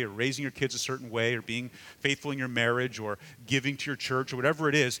every day or raising your kids a certain way or being faithful in your marriage or giving to your church or whatever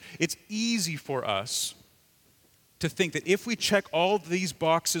it is. It's easy for us to think that if we check all these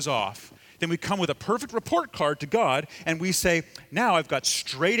boxes off, then we come with a perfect report card to God and we say, now I've got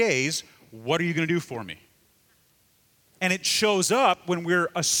straight A's, what are you going to do for me? And it shows up when we're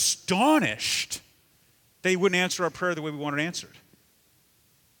astonished that he wouldn't answer our prayer the way we want it answered.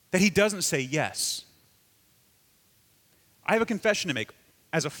 That he doesn't say yes. I have a confession to make.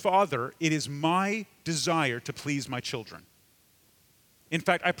 As a father, it is my desire to please my children. In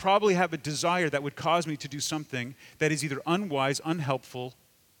fact, I probably have a desire that would cause me to do something that is either unwise, unhelpful,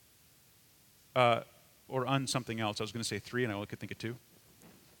 or something else. I was going to say 3, and I only could think of 2.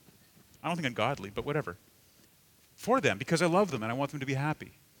 I don't think ungodly, but whatever. For them, because I love them and I want them to be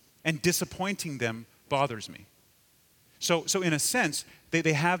happy. And disappointing them bothers me. So in a sense,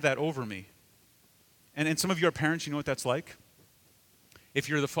 they have that over me. And some of you are parents, you know what that's like. If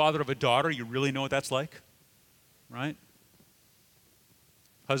you're the father of a daughter, you really know what that's like, right?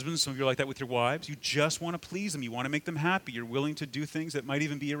 Husbands, some of you are like that with your wives. You just want to please them. You want to make them happy. You're willing to do things that might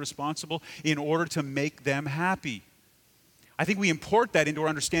even be irresponsible in order to make them happy. I think we import that into our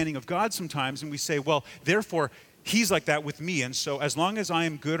understanding of God sometimes, and we say, well, therefore, he's like that with me, and so as long as I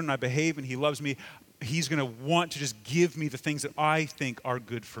am good and I behave and he loves me, he's going to want to just give me the things that I think are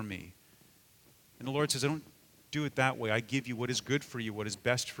good for me. And the Lord says, I don't do it that way. I give you what is good for you, what is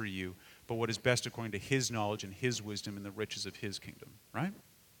best for you, but what is best according to his knowledge and his wisdom and the riches of his kingdom, right?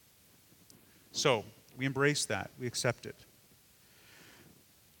 So, we embrace that. We accept it.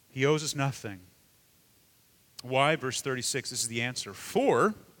 He owes us nothing. Why? Verse 36, this is the answer.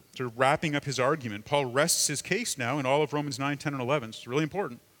 For, sort of wrapping up his argument, Paul rests his case now in all of Romans 9, 10, and 11. It's really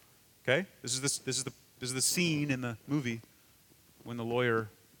important. Okay? This is the scene in the movie when the lawyer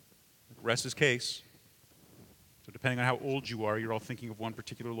rests his case. So depending on how old you are, you're all thinking of one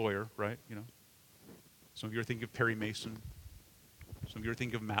particular lawyer, right? Some of you are thinking of Perry Mason. Some of you are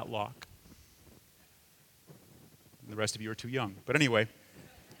thinking of Matlock. And the rest of you are too young. But anyway,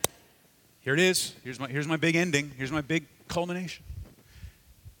 here it is. Here's my big ending. Here's my big culmination.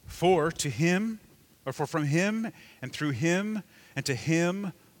 For from him and through him and to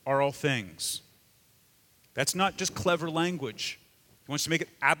him are all things. That's not just clever language. He wants to make it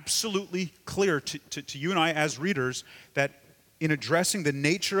absolutely clear to you and I as readers that in addressing the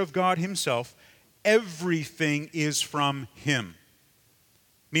nature of God himself, everything is from him.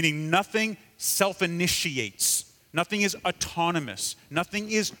 Meaning nothing self-initiates. Nothing is autonomous.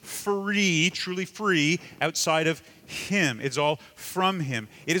 Nothing is free, truly free, outside of him. It's all from him.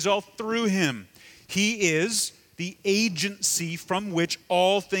 It is all through him. He is the agency from which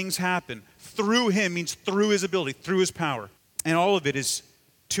all things happen. Through him means through his ability, through his power. And all of it is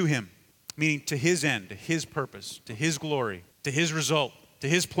to him, meaning to his end, to his purpose, to his glory, to his result, to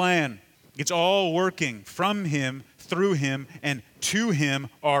his plan. It's all working from him, through him, and to him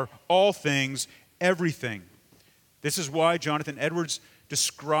are all things, everything. This is why Jonathan Edwards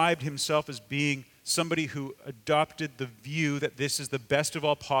described himself as being somebody who adopted the view that this is the best of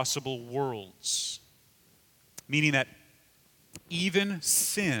all possible worlds. Meaning that even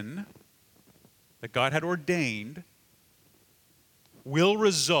sin that God had ordained will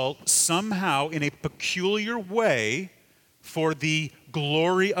result somehow in a peculiar way for the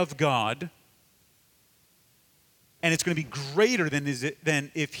glory of God, and it's going to be greater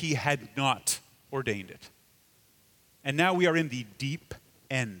than if he had not ordained it. And now we are in the deep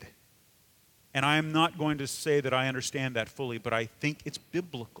end. And I am not going to say that I understand that fully, but I think it's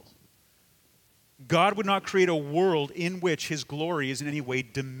biblical. God would not create a world in which his glory is in any way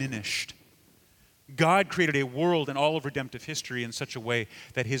diminished. God created a world in all of redemptive history in such a way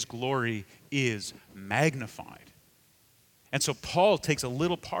that his glory is magnified. And so Paul takes a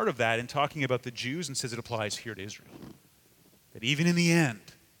little part of that in talking about the Jews and says it applies here to Israel. That even in the end,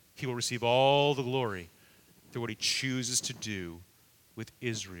 he will receive all the glory through what he chooses to do with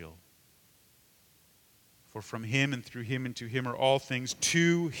Israel. For from him and through him and to him are all things.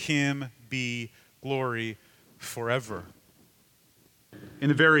 To him be glory forever. In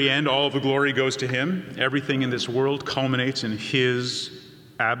the very end, all of the glory goes to him. Everything in this world culminates in his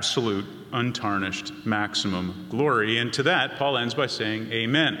absolute, untarnished, maximum glory. And to that, Paul ends by saying,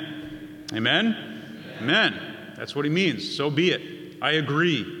 Amen. Amen? Amen. That's what he means. So be it. I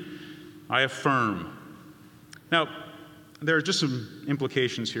agree. I affirm. Now, there are just some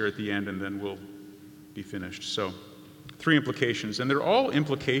implications here at the end, and then we'll be finished. So, 3 implications, and they're all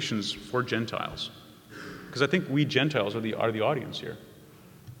implications for Gentiles, because I think we Gentiles are the audience here.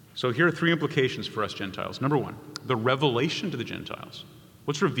 So here are 3 implications for us Gentiles. Number 1, the revelation to the Gentiles.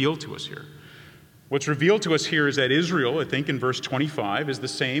 What's revealed to us here? What's revealed to us here is that Israel, I think in verse 25, is the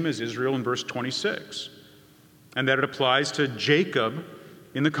same as Israel in verse 26, and that it applies to Jacob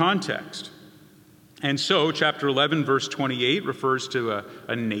in the context. And so, chapter 11, verse 28 refers to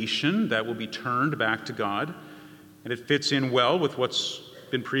a nation that will be turned back to God. And it fits in well with what's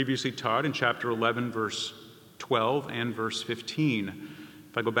been previously taught in chapter 11, verse 12 and verse 15.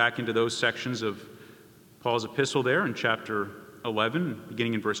 If I go back into those sections of Paul's epistle there in chapter 11,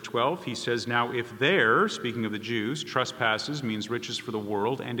 beginning in verse 12, he says, Now if their, speaking of the Jews, trespasses means riches for the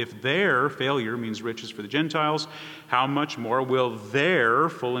world, and if their failure means riches for the Gentiles, how much more will their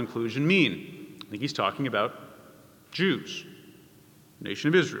full inclusion mean? I think he's talking about Jews, nation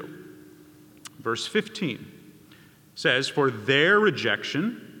of Israel. Verse 15 says, For their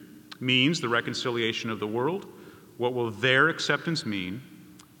rejection means the reconciliation of the world. What will their acceptance mean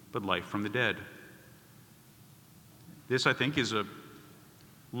but life from the dead? This, I think, is a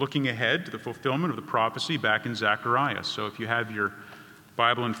looking ahead to the fulfillment of the prophecy back in Zechariah. So if you have your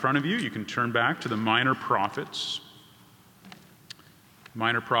Bible in front of you, you can turn back to the minor prophets.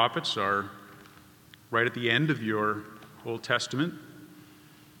 Minor prophets are right at the end of your Old Testament.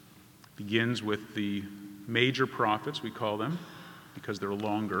 Begins with the major prophets, we call them, because they're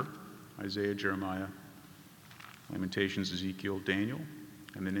longer. Isaiah, Jeremiah, Lamentations, Ezekiel, Daniel,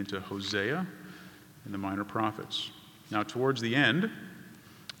 and then into Hosea and the minor prophets. Now, towards the end,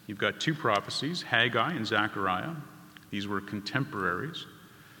 you've got 2 prophecies, Haggai and Zechariah. These were contemporaries.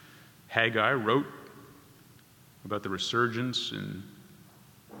 Haggai wrote about the resurgence in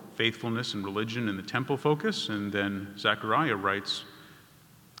faithfulness and religion and the temple focus, and then Zechariah writes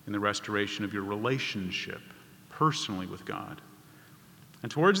in the restoration of your relationship personally with God.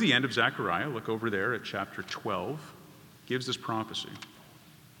 And towards the end of Zechariah, look over there at chapter 12, gives this prophecy.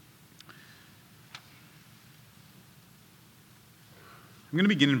 I'm going to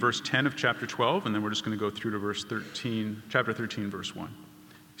begin in verse 10 of chapter 12, and then we're just going to go through to verse 13, chapter 13, verse 1.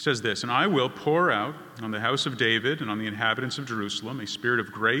 He says this, And I will pour out on the house of David and on the inhabitants of Jerusalem a spirit of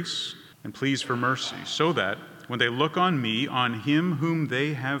grace and pleas for mercy, so that when they look on me, on him whom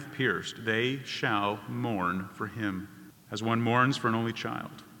they have pierced, they shall mourn for him, as one mourns for an only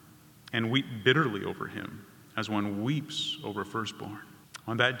child, and weep bitterly over him, as one weeps over a firstborn.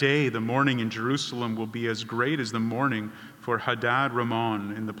 On that day, the mourning in Jerusalem will be as great as the mourning for Hadad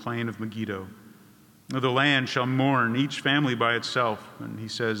Ramon in the plain of Megiddo. The land shall mourn, each family by itself. And he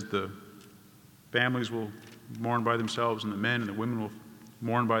says the families will mourn by themselves, and the men and the women will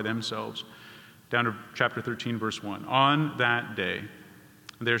mourn by themselves. Down to chapter 13, verse 1. On that day,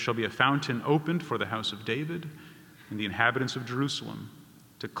 there shall be a fountain opened for the house of David and the inhabitants of Jerusalem,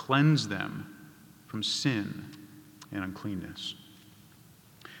 to cleanse them from sin and uncleanness.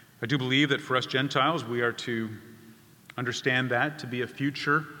 I do believe that for us Gentiles, we are to understand that to be a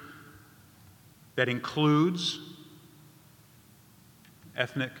future that includes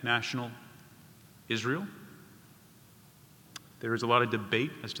ethnic, national Israel. There is a lot of debate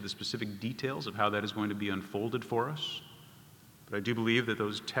as to the specific details of how that is going to be unfolded for us, but I do believe that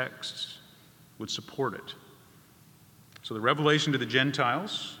those texts would support it. So the revelation to the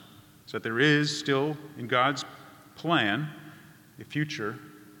Gentiles is that there is still, in God's plan, a future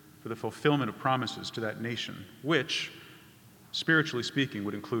for the fulfillment of promises to that nation, which spiritually speaking,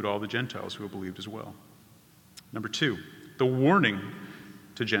 would include all the Gentiles who have believed as well. Number two, the warning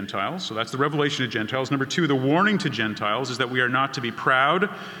to Gentiles. So that's the revelation to Gentiles. Number two, the warning to Gentiles is that we are not to be proud,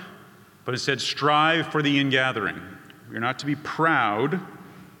 but instead strive for the ingathering. We are not to be proud,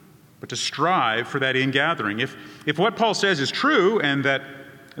 but to strive for that ingathering. If what Paul says is true, and that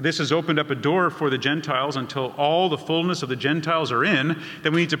this has opened up a door for the Gentiles until all the fullness of the Gentiles are in,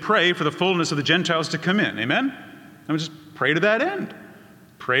 then we need to pray for the fullness of the Gentiles to come in. Amen? And we just pray to that end.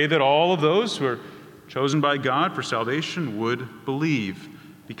 Pray that all of those who are chosen by God for salvation would believe,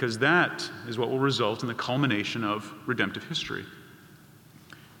 because that is what will result in the culmination of redemptive history.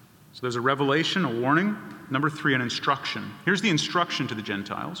 So there's a revelation, a warning. Number three, an instruction. Here's the instruction to the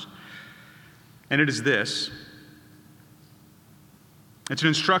Gentiles. And it is this. It's an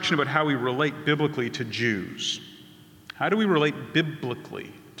instruction about how we relate biblically to Jews. How do we relate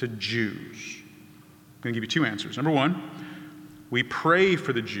biblically to Jews? I'm going to give you two answers. Number one, we pray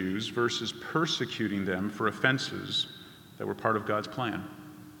for the Jews versus persecuting them for offenses that were part of God's plan.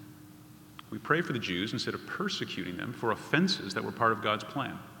 We pray for the Jews instead of persecuting them for offenses that were part of God's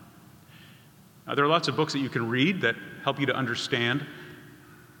plan. Now, there are lots of books that you can read that help you to understand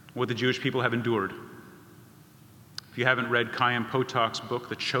what the Jewish people have endured. If you haven't read Chaim Potok's book,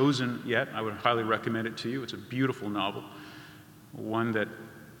 The Chosen, yet, I would highly recommend it to you. It's a beautiful novel, one that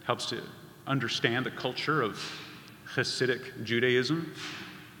helps to understand the culture of Hasidic Judaism.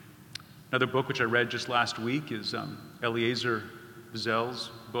 Another book which I read just last week is Eliezer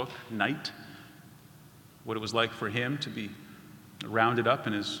Wiesel's book, Night, what it was like for him to be rounded up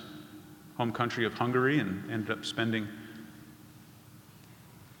in his home country of Hungary and ended up spending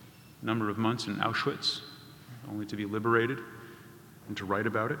a number of months in Auschwitz, only to be liberated and to write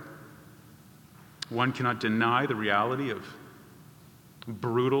about it. One cannot deny the reality of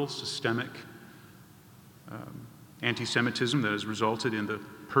brutal, systemic anti-Semitism that has resulted in the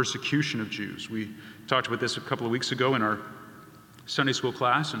persecution of Jews. We talked about this a couple of weeks ago in our Sunday school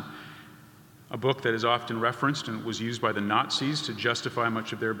class, and a book that is often referenced and was used by the Nazis to justify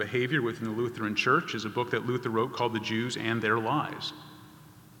much of their behavior within the Lutheran Church is a book that Luther wrote called The Jews and Their Lies.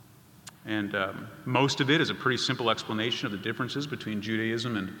 And most of it is a pretty simple explanation of the differences between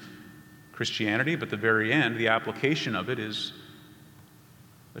Judaism and Christianity, but at the very end, the application of it is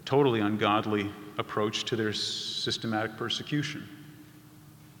a totally ungodly approach to their systematic persecution.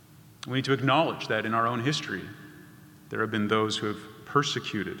 We need to acknowledge that in our own history, there have been those who have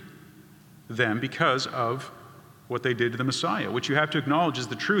persecuted them because of what they did to the Messiah, which you have to acknowledge is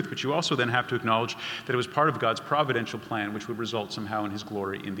the truth, but you also then have to acknowledge that it was part of God's providential plan, which would result somehow in his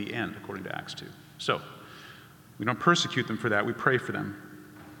glory in the end, according to Acts 2. So, we don't persecute them for that, we pray for them.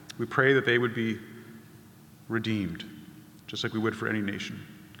 We pray that they would be redeemed, just like we would for any nation.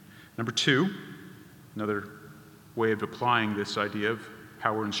 Number two, another way of applying this idea of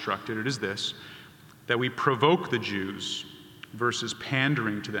how we're instructed, it is this, that we provoke the Jews versus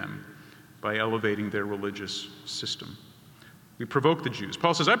pandering to them by elevating their religious system. We provoke the Jews.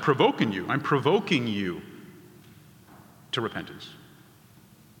 Paul says, I'm provoking you to repentance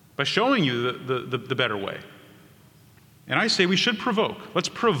by showing you the better way. And I say we should provoke. Let's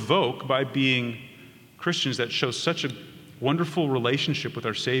provoke by being Christians that show such a wonderful relationship with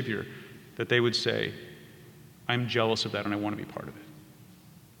our Savior that they would say, I'm jealous of that and I want to be part of it.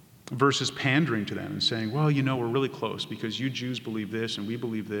 Versus pandering to them and saying, well, you know, we're really close because you Jews believe this and we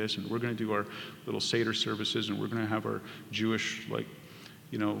believe this and we're going to do our little Seder services and we're going to have our Jewish,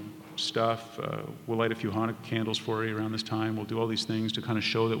 stuff. We'll light a few Hanukkah candles for you around this time. We'll do all these things to kind of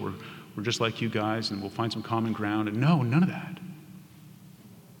show that we're just like you guys and we'll find some common ground. And no, none of that.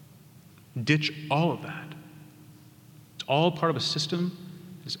 Ditch all of that. It's all part of a system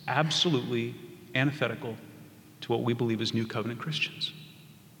that is absolutely antithetical to what we believe as New Covenant Christians.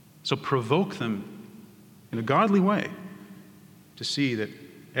 So provoke them in a godly way to see that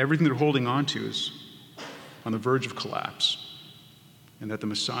everything they're holding on to is on the verge of collapse and that the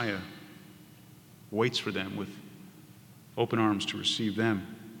Messiah waits for them with open arms to receive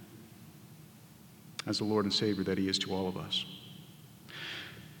them as the Lord and Savior that he is to all of us.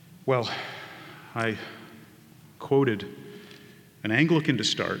 Well, I quoted an Anglican to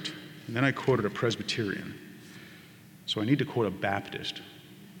start, and then I quoted a Presbyterian. So I need to quote a Baptist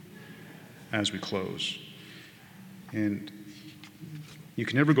as we close. And you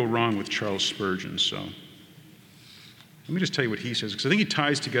can never go wrong with Charles Spurgeon, so let me just tell you what he says, because I think he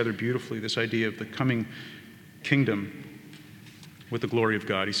ties together beautifully this idea of the coming kingdom with the glory of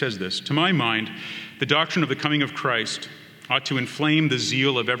God. He says this, to my mind, the doctrine of the coming of Christ ought to inflame the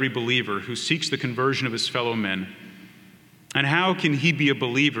zeal of every believer who seeks the conversion of his fellow men. And how can he be a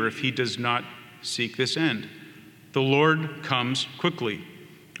believer if he does not seek this end? The Lord comes quickly.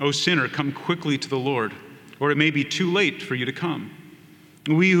 O sinner, come quickly to the Lord, or it may be too late for you to come.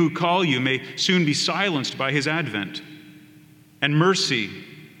 We who call you may soon be silenced by his advent, and mercy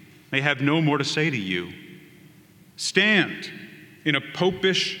may have no more to say to you. Stand in a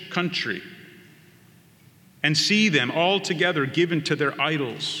popish country and see them all together given to their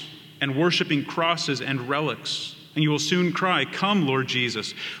idols and worshiping crosses and relics. And you will soon cry, "Come, Lord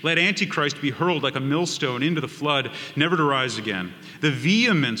Jesus, let Antichrist be hurled like a millstone into the flood, never to rise again." The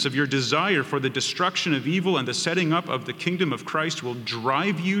vehemence of your desire for the destruction of evil and the setting up of the kingdom of Christ will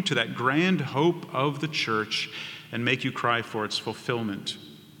drive you to that grand hope of the church and make you cry for its fulfillment.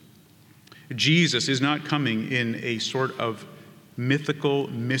 Jesus is not coming in a sort of mythical,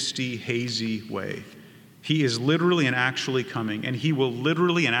 misty, hazy way. He is literally and actually coming, and he will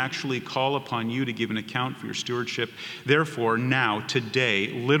literally and actually call upon you to give an account for your stewardship. Therefore, now, today,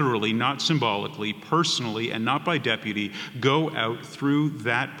 literally, not symbolically, personally, and not by deputy, go out through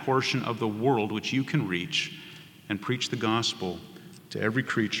that portion of the world which you can reach and preach the gospel to every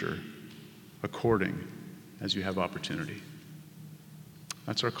creature according as you have opportunity.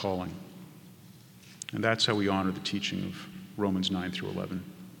 That's our calling. And that's how we honor the teaching of Romans 9 through 11.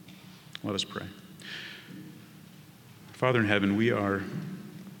 Let us pray. Father in heaven, we are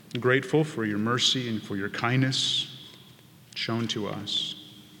grateful for your mercy and for your kindness shown to us.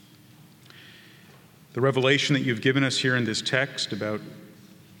 The revelation that you've given us here in this text about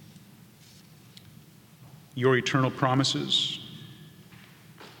your eternal promises,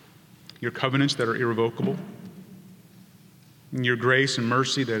 your covenants that are irrevocable, and your grace and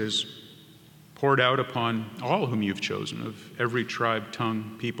mercy that is poured out upon all whom you've chosen, of every tribe,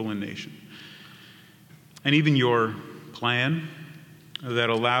 tongue, people, and nation. And even your plan that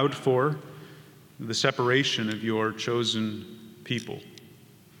allowed for the separation of your chosen people,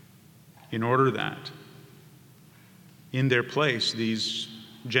 in order that in their place these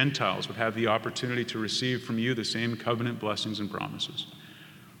Gentiles would have the opportunity to receive from you the same covenant blessings and promises.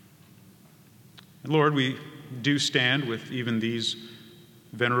 And Lord, we do stand with even these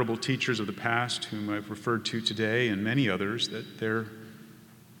venerable teachers of the past whom I've referred to today and many others, that there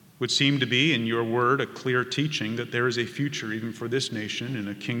would seem to be in your word a clear teaching that there is a future even for this nation in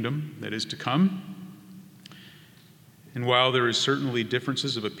a kingdom that is to come. And while there is certainly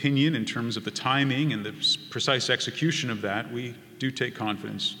differences of opinion in terms of the timing and the precise execution of that, we do take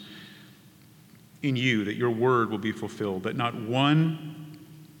confidence in you that your word will be fulfilled, that not one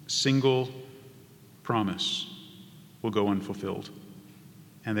single promise will go unfulfilled,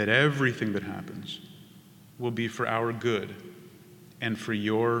 and that everything that happens will be for our good and for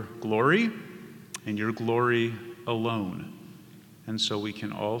your glory and your glory alone. And so we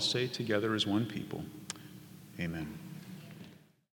can all say together as one people, amen.